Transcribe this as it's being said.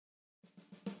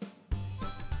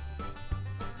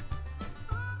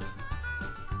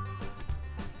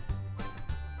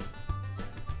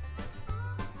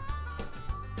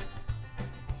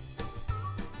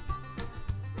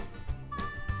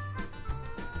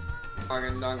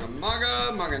Magandang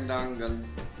umaga, magandang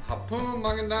hapon,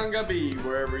 magandang gabi,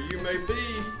 wherever you may be.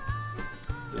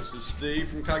 This is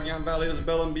Steve from Cagayan Valley,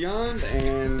 Isabel and beyond,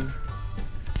 and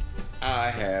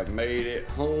I have made it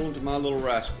home to my little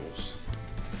rascals.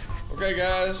 Okay,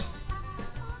 guys,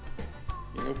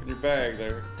 you can open your bag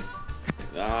there.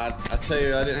 I tell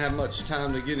you, I didn't have much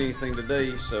time to get anything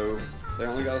today, so they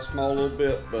only got a small little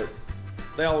bit, but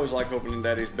they always like opening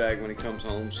Daddy's bag when he comes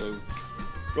home, so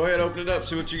go ahead, open it up,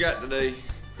 see what you got today.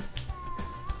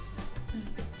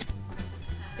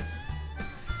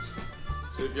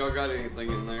 See if y'all got anything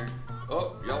in there.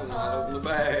 Oh, y'all know how to open the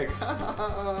bag.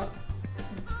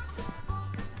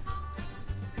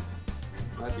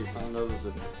 Matthew found those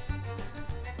that...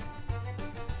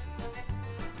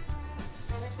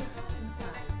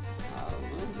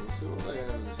 Let's see what they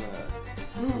have inside.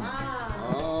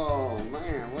 Oh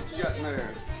man, what you got in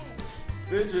there?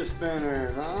 Fidget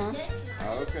spinners, huh?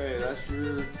 Okay, that's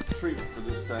your treat for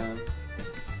this time.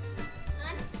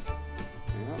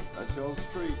 Yep, that's y'all's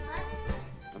treat.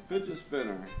 A fidget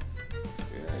spinner.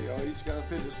 Yeah, y'all each got a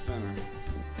fidget spinner.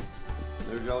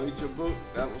 There's y'all each a book.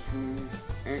 That was from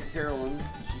Aunt Carolyn.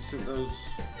 She sent those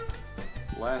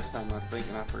last time, I think,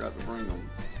 and I forgot to bring them.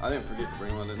 I didn't forget to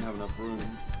bring them. I didn't have enough room.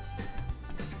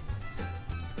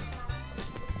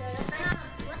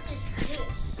 What is this?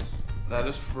 That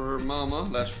is for Mama.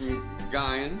 That's from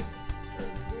Guyan.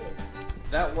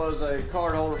 That was a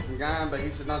card holder from Guyan, but he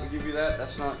said not to give you that.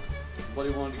 That's not what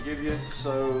he wanted to give you.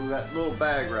 So that little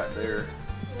bag right there,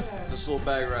 this little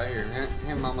bag right here,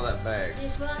 hand Mama that bag.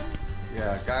 This one?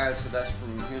 Yeah, Guyan said that's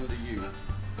from him to you.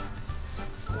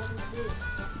 What is this?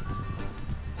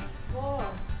 Oh.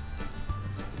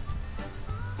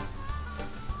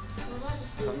 What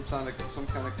is this? Some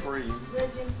kind of cream.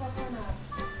 Virgin coconut.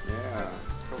 Yeah,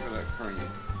 coconut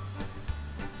cream.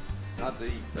 Not to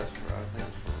eat. That's where I think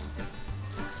it's from.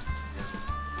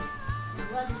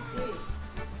 What is this?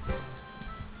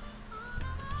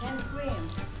 Hand cream.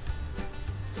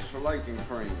 It's for liking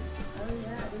cream. Oh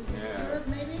yeah, this is good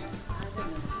maybe? I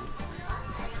don't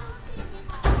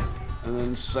know. And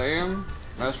then Sam,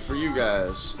 that's for you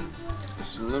guys.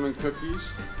 Some lemon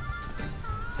cookies.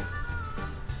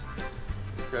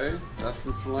 Okay, that's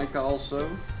from Sri Lanka also.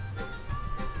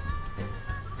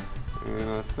 And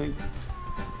I think,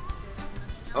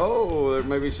 oh, there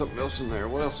may be something else in there.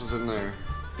 What else is in there?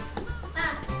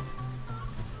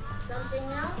 Something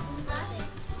else inside?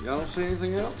 Y'all don't see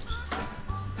anything else?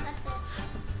 What's this?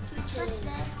 What's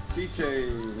that?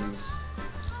 Keychains.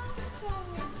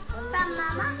 From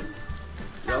Mama?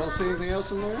 Y'all don't see anything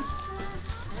else in there?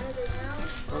 Anything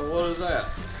else? Oh, what is that?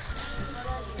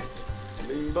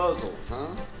 Bean Buzzle, huh?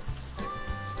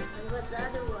 And what's the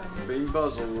other one? Bean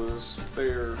Buzzle with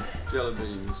spare jelly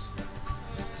beans.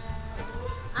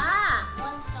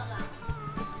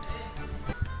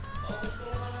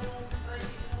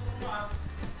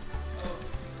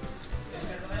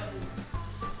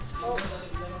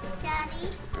 Daddy?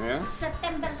 Yeah?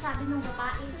 September, sabi nung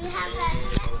babae. We have a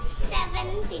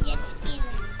 7 fidget spinner.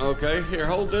 Okay, here,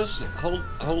 hold this.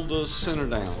 Hold the center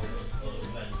down.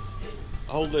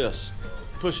 Hold this.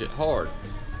 Push it hard.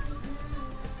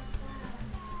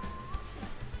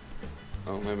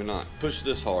 Oh, maybe not. Push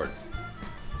this hard.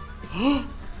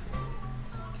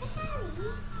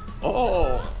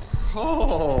 Oh!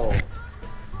 Oh!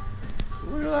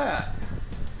 Look at that.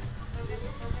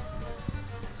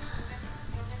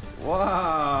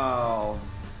 Wow!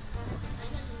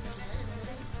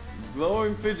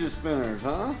 Glowing fidget spinners,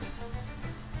 huh?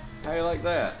 How you like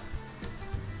that?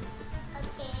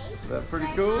 Okay. Is that pretty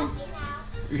cool?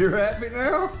 You're happy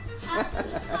now?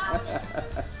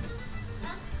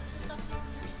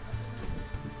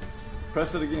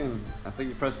 Press it again. I think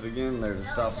you press it again there to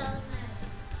stop it.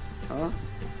 Huh?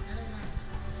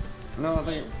 No,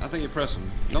 I think you press them.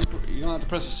 You don't have to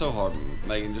press it so hard,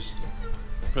 Megan. Just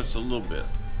press it a little bit.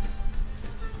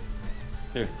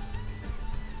 Here.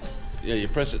 Yeah, you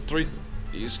press it three.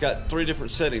 It's got 3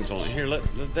 different settings on it. Here, let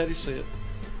Daddy see it.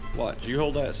 Watch. You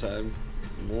hold that side.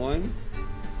 1,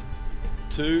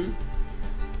 2,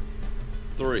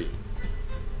 3,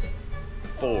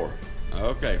 4.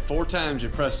 Okay, 4 times you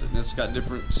press it, and it's got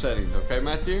different settings. Okay,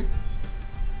 Matthew?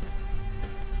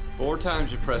 4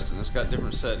 times you press it, and it's got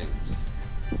different settings.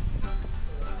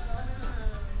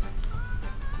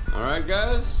 All right,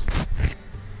 guys.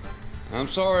 I'm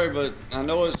sorry, but I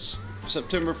know it's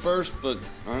September 1st, but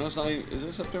it's not even, is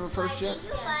it September 1st yet?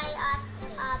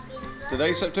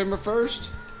 Today's September 1st?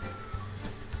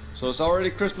 So it's already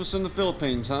Christmas in the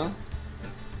Philippines, huh?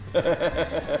 All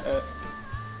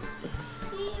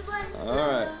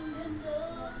right.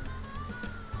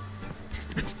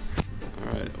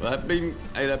 All right. That bean,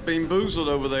 hey, that Bean Boozled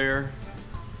over there,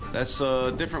 that's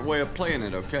a different way of playing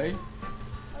it, okay?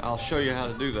 I'll show you how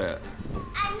to do that.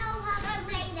 I know how to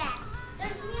play that.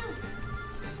 There's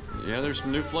new. Yeah, there's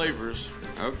some new flavors.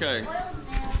 Okay. Boiled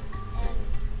milk and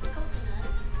coconut,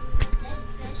 dead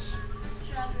fish,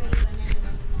 strawberry,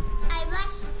 bananas.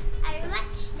 I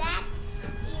watched that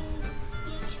in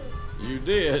YouTube. You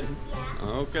did? Yeah.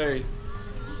 Okay.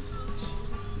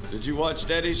 Did you watch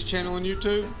Daddy's channel on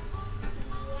YouTube? Yeah.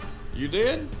 You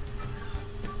did?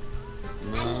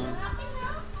 Are you happy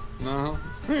now? No.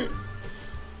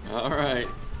 All right.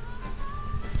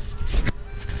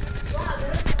 Wow,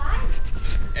 there's a line.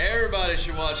 Everybody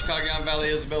should watch Cagayan Valley,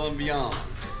 Isabel, and beyond.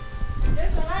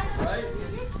 There's a line of Right.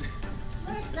 music.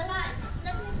 Where's the line?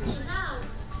 Let me see now.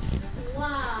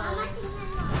 Wow. Mama, tingnan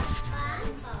mo.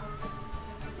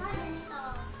 Ma, ganito.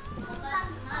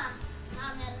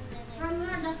 Meron din yun. From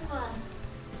where that one?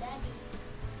 Daddy.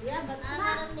 Yeah, but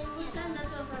meron din yun. Saan that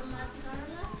one from Ate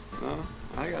Carla? No,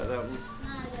 I got that one.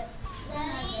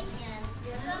 Daddy,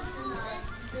 from who is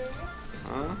this?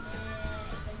 Huh?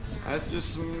 That's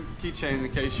just some keychain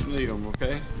in case you need them,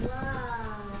 okay? Wow.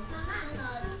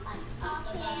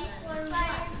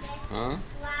 Huh?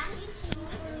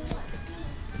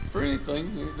 For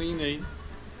anything you need.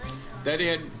 Daddy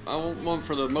had, I want one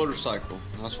for the motorcycle.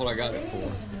 That's what I got it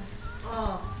for.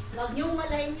 Oh, wag niyong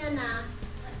malayin niya na.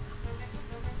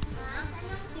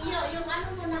 Tiyo, yung ano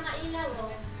mo nakailaw,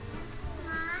 oh.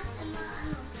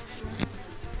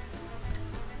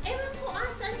 Ewan ko,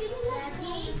 saan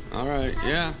binilagay? All right,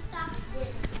 yeah.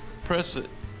 Press it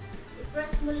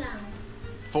I-press mo lang.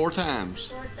 4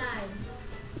 times. 4 times.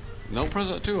 Don't press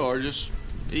it too hard, just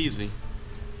easy.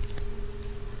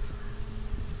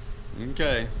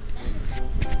 Okay.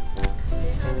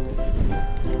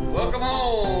 Welcome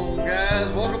home, guys.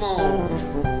 Welcome home.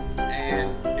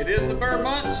 And it is the Burr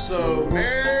month, so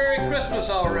Merry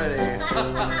Christmas already.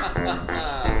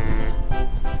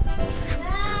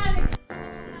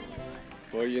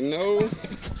 Well, you know,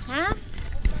 Huh?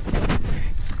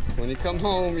 when you come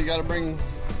home, you gotta bring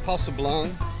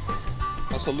Pasalubong.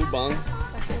 Pasalubong.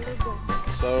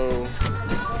 So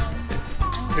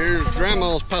here's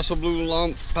Grandma's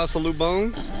Pasalubong.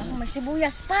 May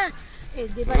sibuyas pa. Eh,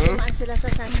 di ba dumaan sila sa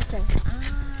San Jose?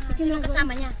 Sino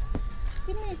kasama niya?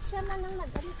 Si Mitch, siya man ang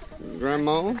nag-alit sa kanya.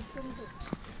 Grandma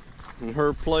and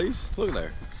her place. Look at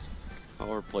there.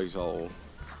 All her place all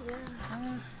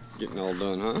getting all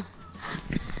done, huh?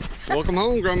 Welcome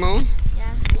home, Grandma.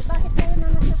 Yeah. Bakit tayo na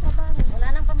nasa trabaho? Wala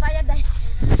nang pambayad dahil.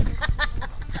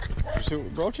 You see what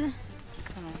we brought you?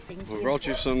 Thank We you. brought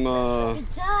you some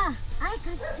Pizza. Ay,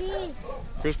 crispy.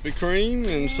 Krispy Kreme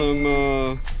and some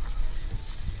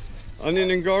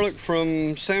onion and garlic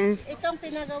from Itong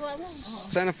pinagawa mo.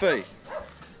 Santa Fe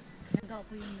Nagawa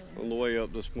po yun doon. on the way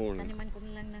up this morning, Taniman ko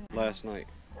na lang ng last night.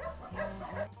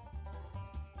 yung